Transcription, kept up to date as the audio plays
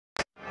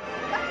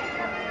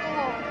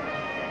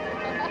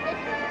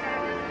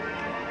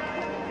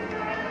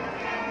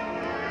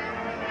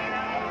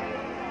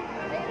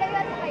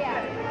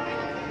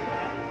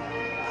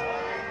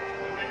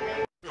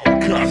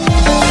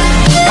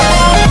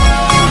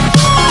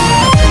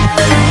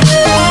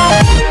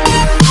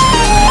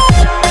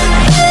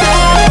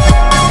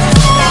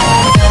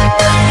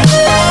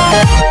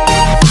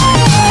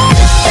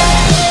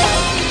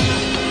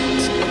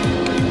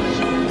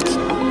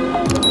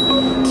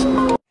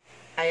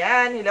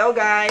Hello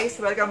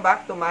guys! Welcome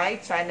back to my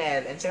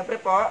channel. And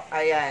syempre po,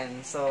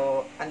 ayan.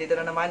 So, andito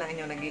na naman ang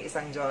inyong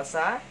nag-iisang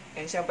Dyosa.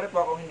 And syempre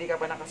po, kung hindi ka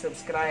pa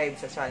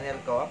nakasubscribe sa channel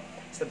ko,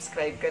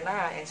 subscribe ka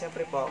na. And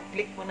syempre po,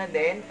 click mo na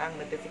din ang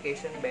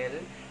notification bell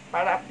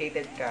para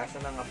updated ka sa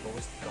mga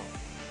post ko.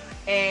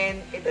 And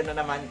ito na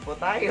naman po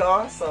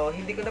tayo. So,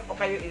 hindi ko na po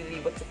kayo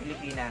ililibot sa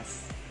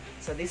Pilipinas.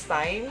 So, this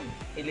time,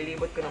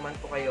 ililibot ko naman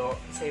po kayo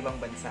sa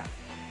ibang bansa.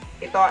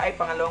 Ito ay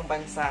pangalawang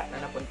bansa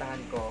na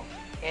napuntahan ko.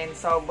 And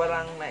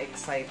sobrang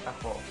na-excite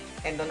ako.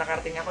 And nung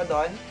nakarating ako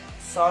doon,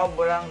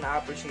 sobrang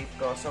na-appreciate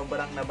ko.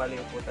 Sobrang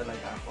nabaliw po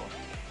talaga ako.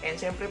 And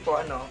syempre po,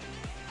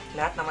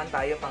 lahat naman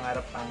tayo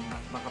pangarap ang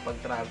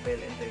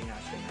makapag-travel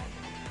international.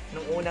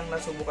 Nung unang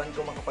nasubukan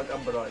ko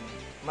makapag-abroad,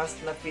 mas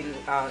na-feel,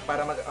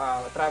 para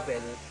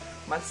mag-travel,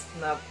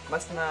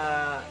 mas na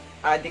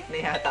addict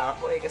na yata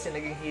ako kasi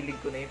naging hilig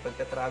ko na yung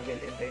pagka-travel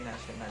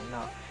international.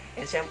 No?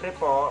 And syempre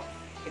po,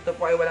 ito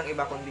po ay walang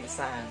iba kundi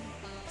saan?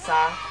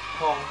 Sa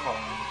Hong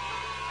Kong.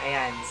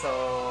 Ayan, so,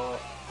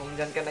 kung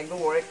dyan ka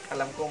nag-work,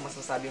 alam ko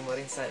masasabi mo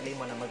rin sa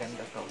mo na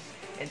maganda to.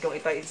 And kung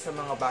ito ay sa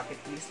mga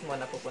bucket list mo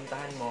na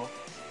pupuntahan mo,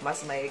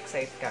 mas may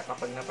excite ka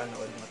kapag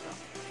napanood mo to.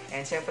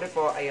 And syempre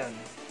po, ayun,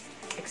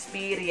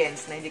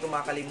 experience na hindi ko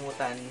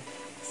makalimutan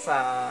sa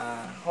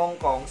Hong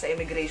Kong, sa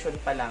immigration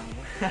pa lang.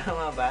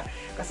 Tama ba?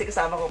 Kasi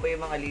kasama ko pa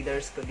yung mga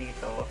leaders ko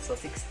dito. So,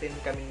 16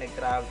 kaming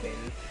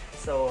nag-travel.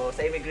 So,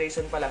 sa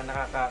immigration pa lang,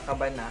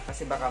 nakakakaba na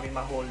kasi baka may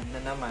ma-hold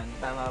na naman.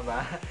 Tama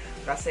ba?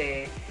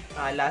 Kasi,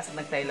 last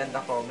nag-Thailand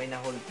ako, may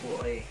na-hold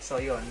po eh. So,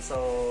 yun. So,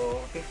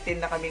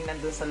 15 na kaming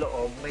nandun sa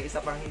loob. May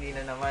isa pang hindi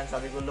na naman.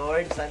 Sabi ko,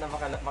 Lord, sana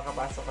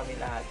makapasok kami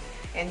lahat.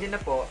 And yun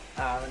na po,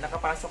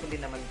 nakapasok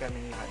din naman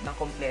kami lahat ng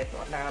kompleto.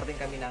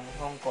 Nakarating kami ng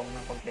Hong Kong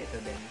ng kompleto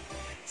din.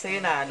 So,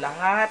 yun na.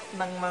 Lahat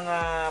ng mga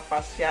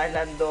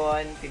pasyalan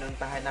doon,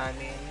 pinuntahan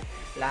namin.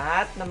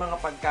 Lahat ng mga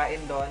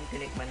pagkain doon,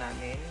 tinikman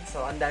namin.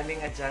 So, ang daming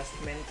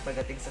adjustment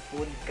pagdating sa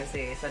food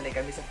kasi sanay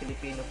kami sa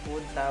Filipino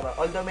food.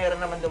 Although, meron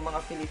naman doon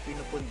mga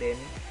Filipino food din.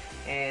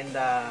 And,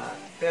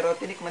 pero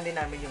tinikman din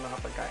namin yung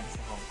mga pagkain sa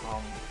Hong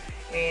Kong.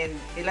 And,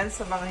 ilan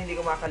sa mga hindi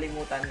ko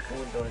makalimutan po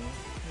doon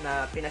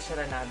na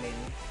pinasyalan namin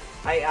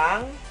ay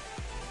ang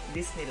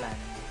Disneyland.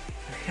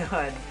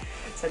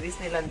 Sa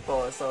Disneyland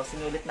po. So,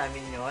 sinulit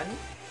namin yon.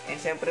 And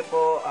syempre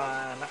po,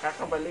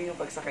 nakakabalo yung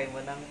pagsakay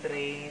mo ng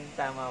train,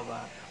 tama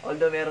ba?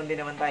 Although meron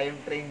din naman tayong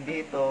train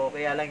dito,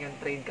 kaya lang yung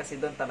train kasi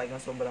doon talagang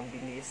sobrang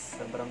bilis.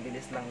 Sobrang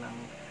bilis lang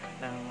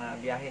ng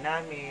biyahe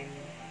namin,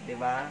 di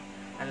ba?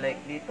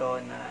 Unlike dito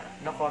na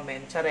no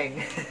comment, tsareng.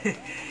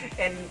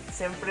 And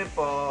syempre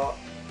po,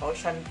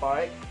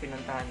 Oceanpark,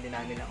 pinuntahan din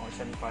namin ang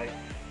Oceanpark.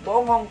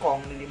 Buong Hong Kong,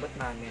 nilibot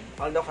namin.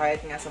 Although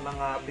kahit nga sa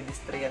mga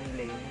pedestrian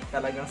lane,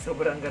 talagang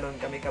sobrang ganun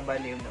kami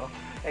kabaliw, no?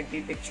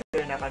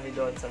 Nagpipicture na kami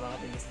doon sa mga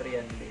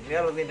pedestrian lane.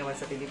 Meron din naman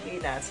sa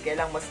Pilipinas,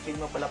 kaya lang mas feel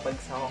mo pala pag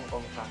sa Hong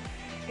Kong ka.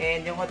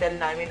 And yung hotel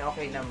namin,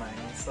 okay naman.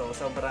 So,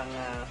 sobrang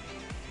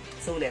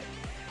sulit.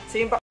 So,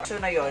 yung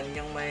bakasyon na yon,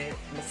 yung may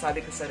masasabi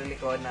ko sa sarili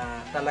ko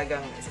na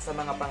talagang isa sa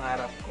mga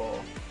pangarap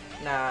ko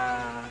na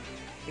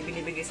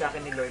ibinibigay sa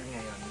akin ni Lord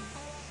ngayon.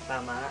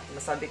 Tama?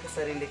 Nasabi ko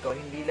sa sarili ko,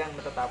 hindi lang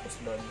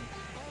matatapos doon.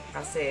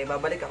 Kasi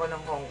babalik ako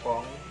ng Hong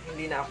Kong,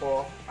 hindi na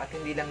ako at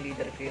hindi lang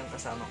leader ko yung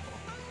kasama ko.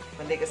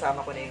 Kundi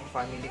kasama ko na yung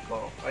family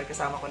ko or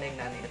kasama ko na yung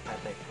nanay at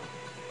tatay ko.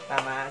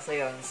 Tama? So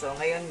yun. So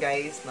ngayon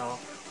guys, no,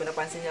 kung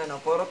napansin nyo, no,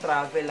 puro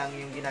travel lang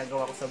yung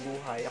ginagawa ko sa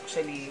buhay.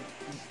 Actually,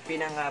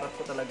 pinangarap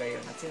ko talaga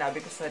yun. At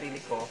sinabi ko sa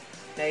sarili ko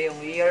na yung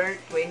year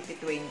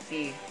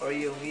 2020 or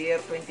yung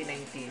year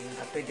 2019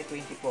 at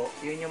 2020 po,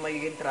 yun yung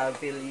magiging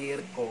travel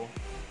year ko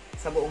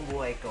sa buong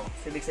buhay ko.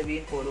 So, ibig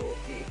sabihin po,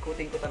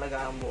 iikutin ko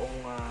talaga ang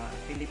buong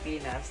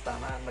Pilipinas,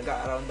 tama?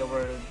 Mag-around the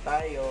world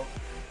tayo.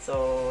 So,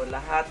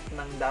 lahat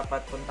ng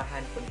dapat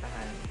puntahan.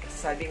 Kasi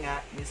sabi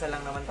nga, minsan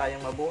lang naman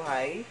tayong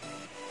mabuhay,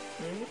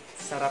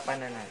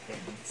 sarapan na natin.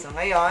 So,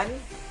 ngayon,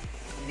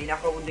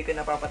 hindi ko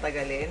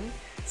napapatagalin.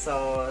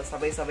 So,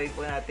 sabay-sabay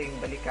po nating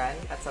balikan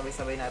at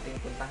sabay-sabay nating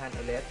puntahan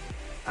ulit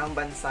ang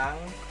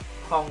bansang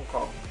Hong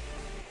Kong.